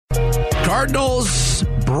Cardinals,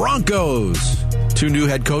 Broncos. Two new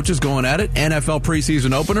head coaches going at it. NFL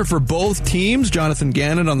preseason opener for both teams. Jonathan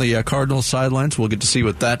Gannon on the Cardinals sidelines. We'll get to see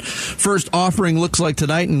what that first offering looks like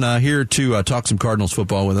tonight. And here to talk some Cardinals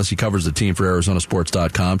football with us, he covers the team for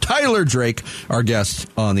ArizonaSports.com. Tyler Drake, our guest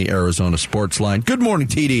on the Arizona Sports Line. Good morning,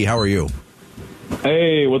 TD. How are you?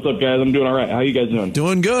 Hey, what's up, guys? I'm doing all right. How you guys doing?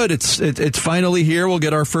 Doing good. It's finally here. We'll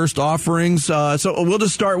get our first offerings. So we'll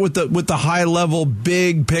just start with the high level,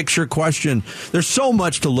 big picture question. There's so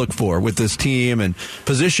much to look for with this team and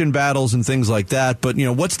position battles and things like that. But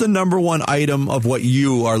what's the number one item of what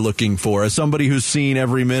you are looking for as somebody who's seen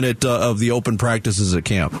every minute of the open practices at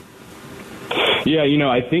camp? Yeah,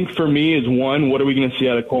 I think for me is one. What are we going to see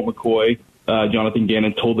out of Colt McCoy? Jonathan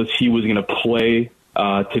Gannon told us he was going to play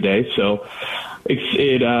today, so. It's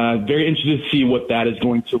very interested to see what that is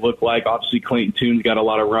going to look like. Obviously, Clayton Tune's got a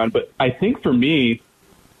lot of run, but I think for me,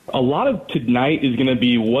 a lot of tonight is going to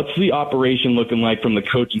be what's the operation looking like from the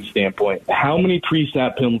coaching standpoint? How many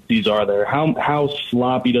pre-snap penalties are there? How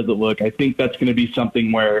sloppy does it look? I think that's going to be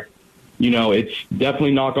something where, it's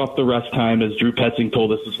definitely knock off the rest time, as Drew Petzing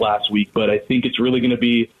told us this last week, but I think it's really going to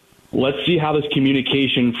be, let's see how this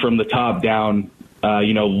communication from the top down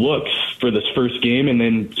looks for this first game, and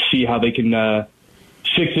then see how they can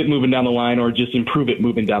fix it moving down the line or just improve it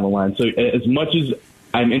moving down the line. So as much as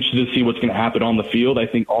I'm interested to see what's going to happen on the field, I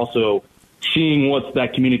think also seeing what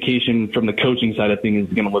that communication from the coaching side of things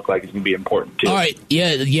is going to look like is going to be important too. All right.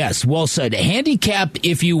 Yeah. Yes. Well said. Handicap,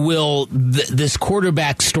 if you will, this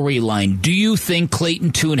quarterback storyline. Do you think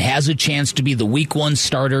Clayton Tune has a chance to be the week one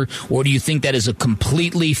starter, or do you think that is a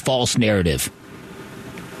completely false narrative?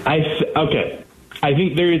 Okay. I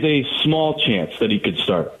think there is a small chance that he could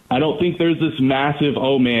start. I don't think there's this massive,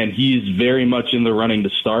 he's very much in the running to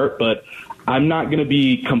start, but I'm not going to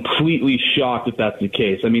be completely shocked if that's the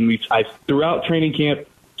case. I mean, throughout training camp,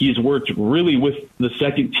 he's worked really with the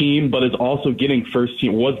second team, but is also getting first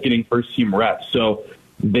team reps. So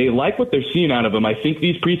they like what they're seeing out of him. I think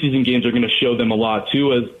these preseason games are going to show them a lot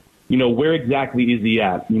too, as where exactly is he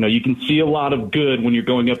at? You can see a lot of good when you're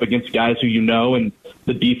going up against guys who and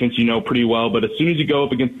the defense pretty well. But as soon as you go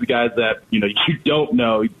up against the guys that, you don't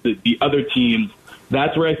know, the other teams,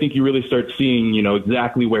 that's where I think you really start seeing,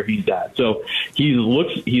 exactly where he's at. So he's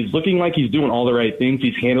looking like he's doing all the right things.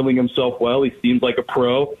 He's handling himself well. He seems like a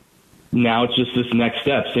pro. Now it's just this next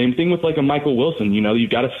step. Same thing with like a Michael Wilson. You've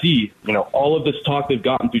got to see, all of this talk they've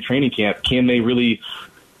gotten through training camp. Can they really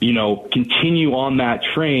continue on that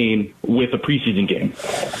train with a preseason game?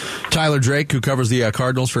 Tyler Drake, who covers the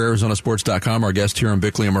Cardinals for ArizonaSports.com, our guest here on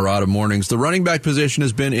Bickley and Murata Mornings. The running back position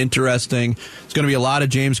has been interesting. It's going to be a lot of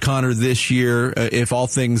James Conner this year if all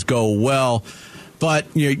things go well.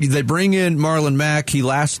 But they bring in Marlon Mack. He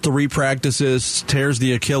lasts 3 practices, tears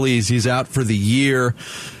the Achilles. He's out for the year.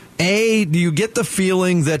 Do you get the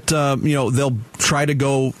feeling that they'll try to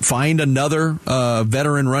go find another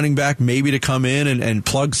veteran running back maybe to come in and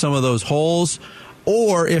plug some of those holes?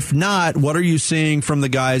 Or if not, what are you seeing from the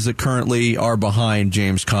guys that currently are behind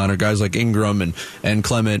James Conner, guys like Ingram and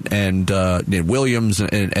Clement and Williams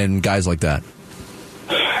and guys like that?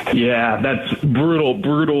 Yeah, that's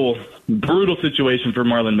brutal situation for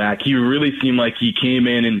Marlon Mack. He really seemed like he came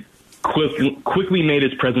in and quickly made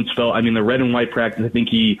his presence felt. I mean, the red and white practice, I think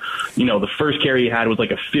he, the first carry he had was like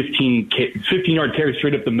a 15-yard carry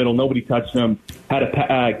straight up the middle. Nobody touched him. Had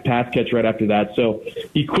a pass catch right after that. So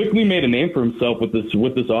he quickly made a name for himself with this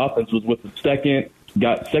offense. Was with the second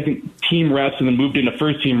team reps and then moved into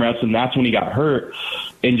first team reps, and that's when he got hurt.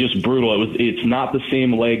 And just brutal. It's not the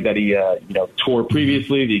same leg that he tore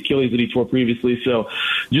previously, the Achilles that he tore previously. So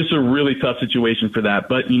just a really tough situation for that.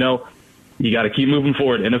 But you got to keep moving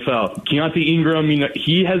forward. NFL. Keontae Ingram,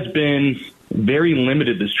 he has been very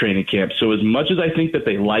limited this training camp. So as much as I think that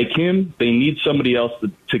they like him, they need somebody else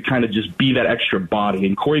to kind of just be that extra body.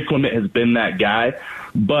 And Corey Clement has been that guy.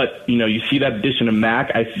 But, you see that addition of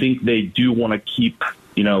Mack. I think they do want to keep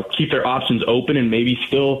their options open and maybe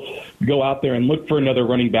still go out there and look for another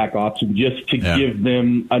running back option just to give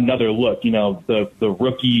them another look. The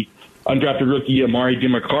rookie, undrafted rookie Amari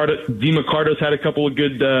DeMarcado's had a couple of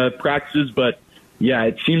good practices, but yeah,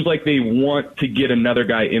 it seems like they want to get another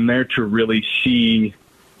guy in there to really see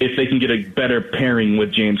if they can get a better pairing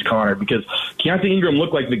with James Conner, because Keontae Ingram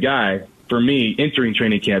looked like the guy for me entering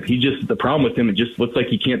training camp. The problem with him, it just looks like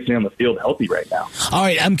he can't stay on the field healthy right now. All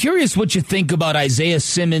right, I'm curious what you think about Isaiah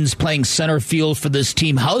Simmons playing center field for this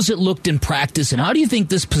team. How's it looked in practice, and how do you think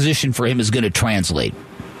this position for him is going to translate?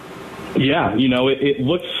 Yeah, it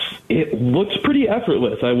looks pretty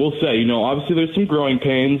effortless, I will say. Obviously there's some growing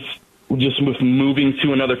pains just with moving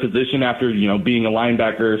to another position after, being a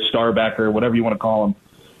linebacker, star backer, whatever you want to call him.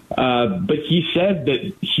 But he said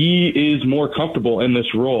that he is more comfortable in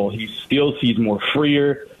this role. He feels he's more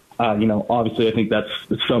freer. Obviously, I think that's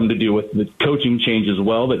something to do with the coaching change as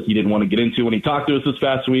well that he didn't want to get into when he talked to us this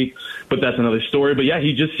past week. But that's another story. But, yeah,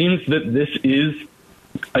 he just seems that this is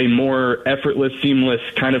a more effortless, seamless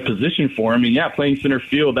kind of position for him. And, yeah, playing center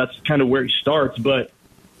field, that's kind of where he starts. But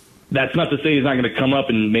that's not to say he's not going to come up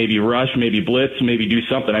and maybe rush, maybe blitz, maybe do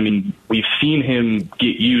something. I mean, we've seen him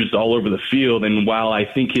get used all over the field. And while I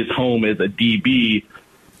think his home is a DB,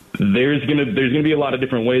 there's going to be a lot of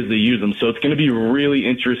different ways they use him. So it's going to be really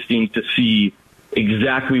interesting to see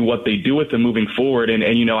exactly what they do with him moving forward. And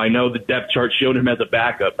I know the depth chart showed him as a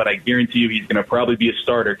backup, but I guarantee you he's going to probably be a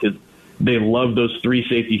starter because they love those 3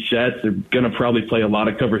 safety sets. They're going to probably play a lot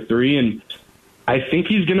of cover 3, and I think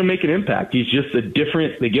he's going to make an impact. He's just they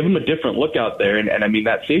give him a different look out there. And I mean,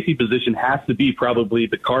 that safety position has to be probably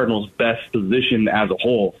the Cardinals' best position as a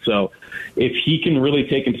whole. So if he can really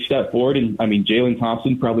take a step forward, and I mean, Jalen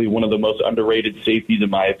Thompson, probably one of the most underrated safeties in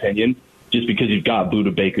my opinion, just because you've got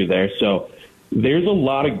Budda Baker there. So there's a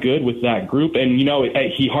lot of good with that group. And,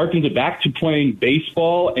 he harkens it back to playing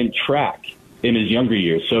baseball and track in his younger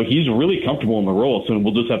years. So he's really comfortable in the role, so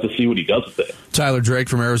we'll just have to see what he does with it. Tyler Drake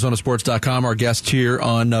from ArizonaSports.com, our guest here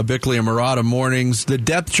on Bickley and Murata Mornings. The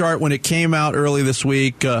depth chart, when it came out early this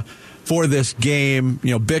week for this game,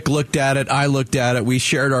 Bick looked at it, I looked at it. We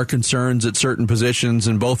shared our concerns at certain positions,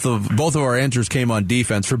 and both of our answers came on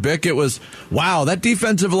defense. For Bick, it was, wow, that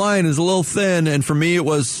defensive line is a little thin. And for me, it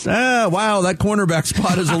was, wow, that cornerback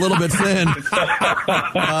spot is a little bit thin.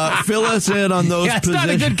 Fill us in on those positions. It's not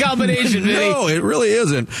a good combination, Vinny. No, it really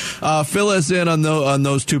isn't. Fill us in on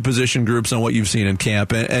those two position groups on what you've seen in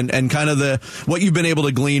camp and kind of what you've been able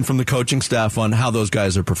to glean from the coaching staff on how those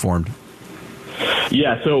guys have performed.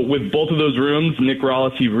 Yeah, so with both of those rooms, Nick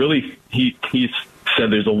Rollis, he's said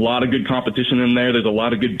there's a lot of good competition in there. There's a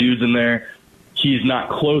lot of good dudes in there. He's not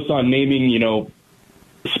close on naming,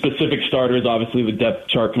 specific starters. Obviously, the depth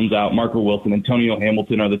chart comes out. Marco Wilson, Antonio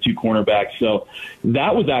Hamilton are the 2 cornerbacks. So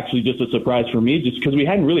that was actually just a surprise for me, just because we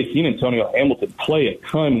hadn't really seen Antonio Hamilton play a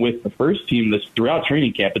ton with the first team throughout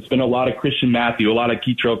training camp. It's been a lot of Christian Matthew, a lot of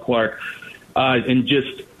Keitrell Clark, and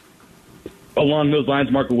just along those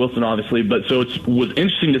lines, Marco Wilson, obviously. But so it was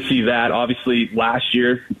interesting to see that. Obviously, last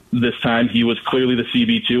year, this time, he was clearly the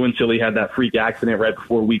CB2 until he had that freak accident right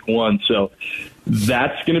before week 1. So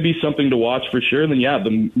that's going to be something to watch for sure. And then,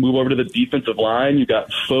 the move over to the defensive line. You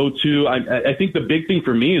got Fotu. I think the big thing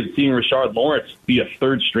for me is seeing Rashard Lawrence be a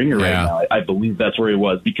third stringer right now. I believe that's where he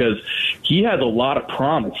was, because he has a lot of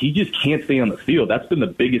promise. He just can't stay on the field. That's been the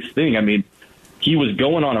biggest thing. I mean, he was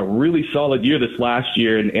going on a really solid year this last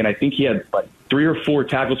year, and I think he had like 3 or 4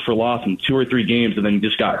 tackles for loss in 2 or 3 games, and then he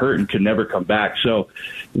just got hurt and could never come back. So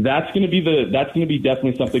that's going to be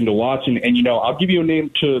definitely something to watch. And I'll give you a name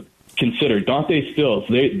to consider, Dante Stills.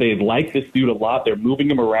 They like this dude a lot. They're moving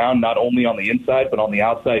him around not only on the inside but on the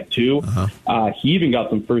outside too. He even got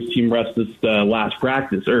some first team reps this last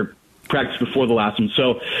practice before the last one.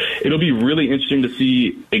 So it'll be really interesting to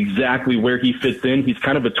see exactly where he fits in. He's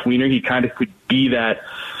kind of a tweener. He kind of could be that.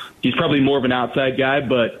 He's probably more of an outside guy,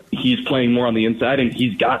 but he's playing more on the inside. And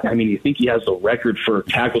you think he has the record for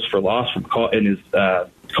tackles for loss in his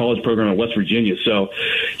college program in West Virginia. So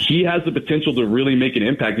he has the potential to really make an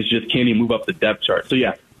impact. It's just, can he move up the depth chart? So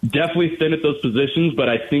yeah, definitely thin at those positions. But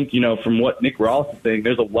I think, from what Nick Rollis is saying,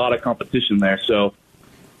 there's a lot of competition there. So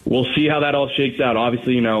we'll see how that all shakes out.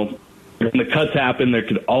 Obviously, when the cuts happen, there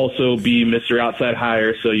could also be Mr. Outside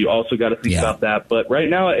Hire, so you also got to think about that. But right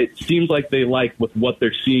now, it seems like they like with what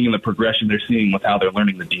they're seeing and the progression they're seeing with how they're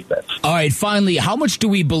learning the defense. All right, finally, how much do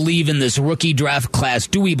we believe in this rookie draft class?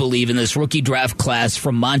 Do we believe in this rookie draft class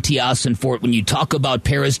from Monty Ossenfort? When you talk about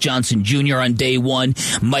Paris Johnson Jr. on day 1,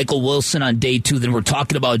 Michael Wilson on day 2, then we're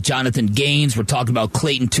talking about Jonathan Gaines, we're talking about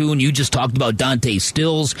Clayton Tune, you just talked about Dante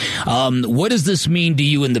Stills. What does this mean to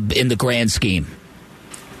you in the grand scheme?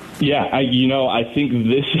 Yeah, I think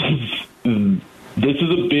this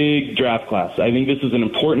is a big draft class. I think this is an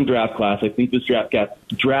important draft class. I think this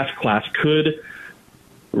draft class could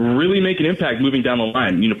really make an impact moving down the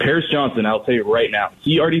line. Paris Johnson, I'll tell you right now,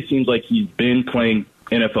 he already seems like he's been playing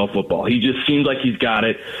NFL football. He just seems like he's got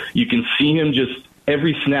it. You can see him just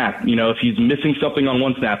every snap. If he's missing something on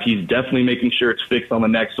one snap, he's definitely making sure it's fixed on the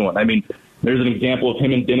next one. I mean, there's an example of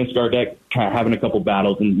him and Dennis Gardeck kind of having a couple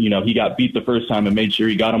battles, and, he got beat the first time and made sure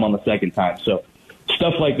he got him on the second time. So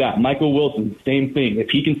stuff like that. Michael Wilson, same thing. If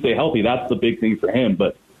he can stay healthy, that's the big thing for him.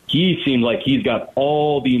 But he seemed like he's got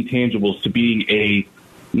all the intangibles to being a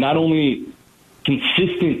not only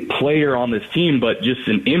consistent player on this team, but just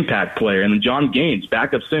an impact player. And then John Gaines,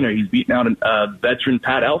 backup center, he's beating out a veteran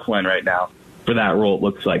Pat Elflein right now. for that role, it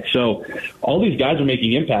looks like. So all these guys are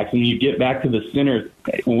making impacts, and you get back to the center.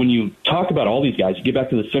 When you talk about all these guys, you get back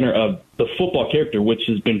to the center of the football character, which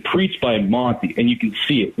has been preached by Monty, and you can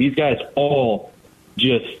see it. These guys all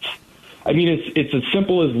just, I mean, it's as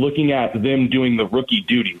simple as looking at them doing the rookie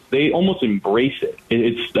duties. They almost embrace it.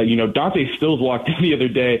 It's, Dante Stills walked in the other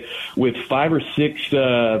day with 5 or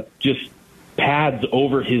 6 just pads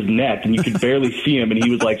over his neck, and you could barely see him, and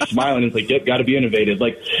he was like smiling. It's like, yep, got to be innovative.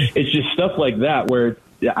 Like, it's just stuff like that where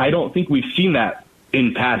I don't think we've seen that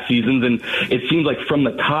in past seasons, and it seems like from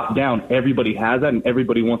the top down, everybody has that, and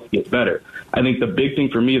everybody wants to get better. I think the big thing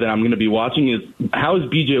for me that I'm going to be watching is how is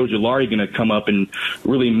B.J. Ojulari going to come up and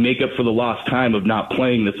really make up for the lost time of not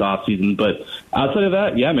playing this offseason. But outside of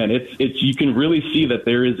that, yeah, man, it's you can really see that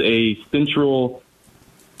there is a central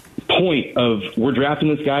point of we're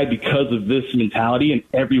drafting this guy because of this mentality, and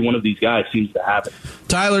every one of these guys seems to have it.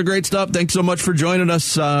 Tyler, great stuff. Thanks so much for joining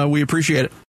us. We appreciate it.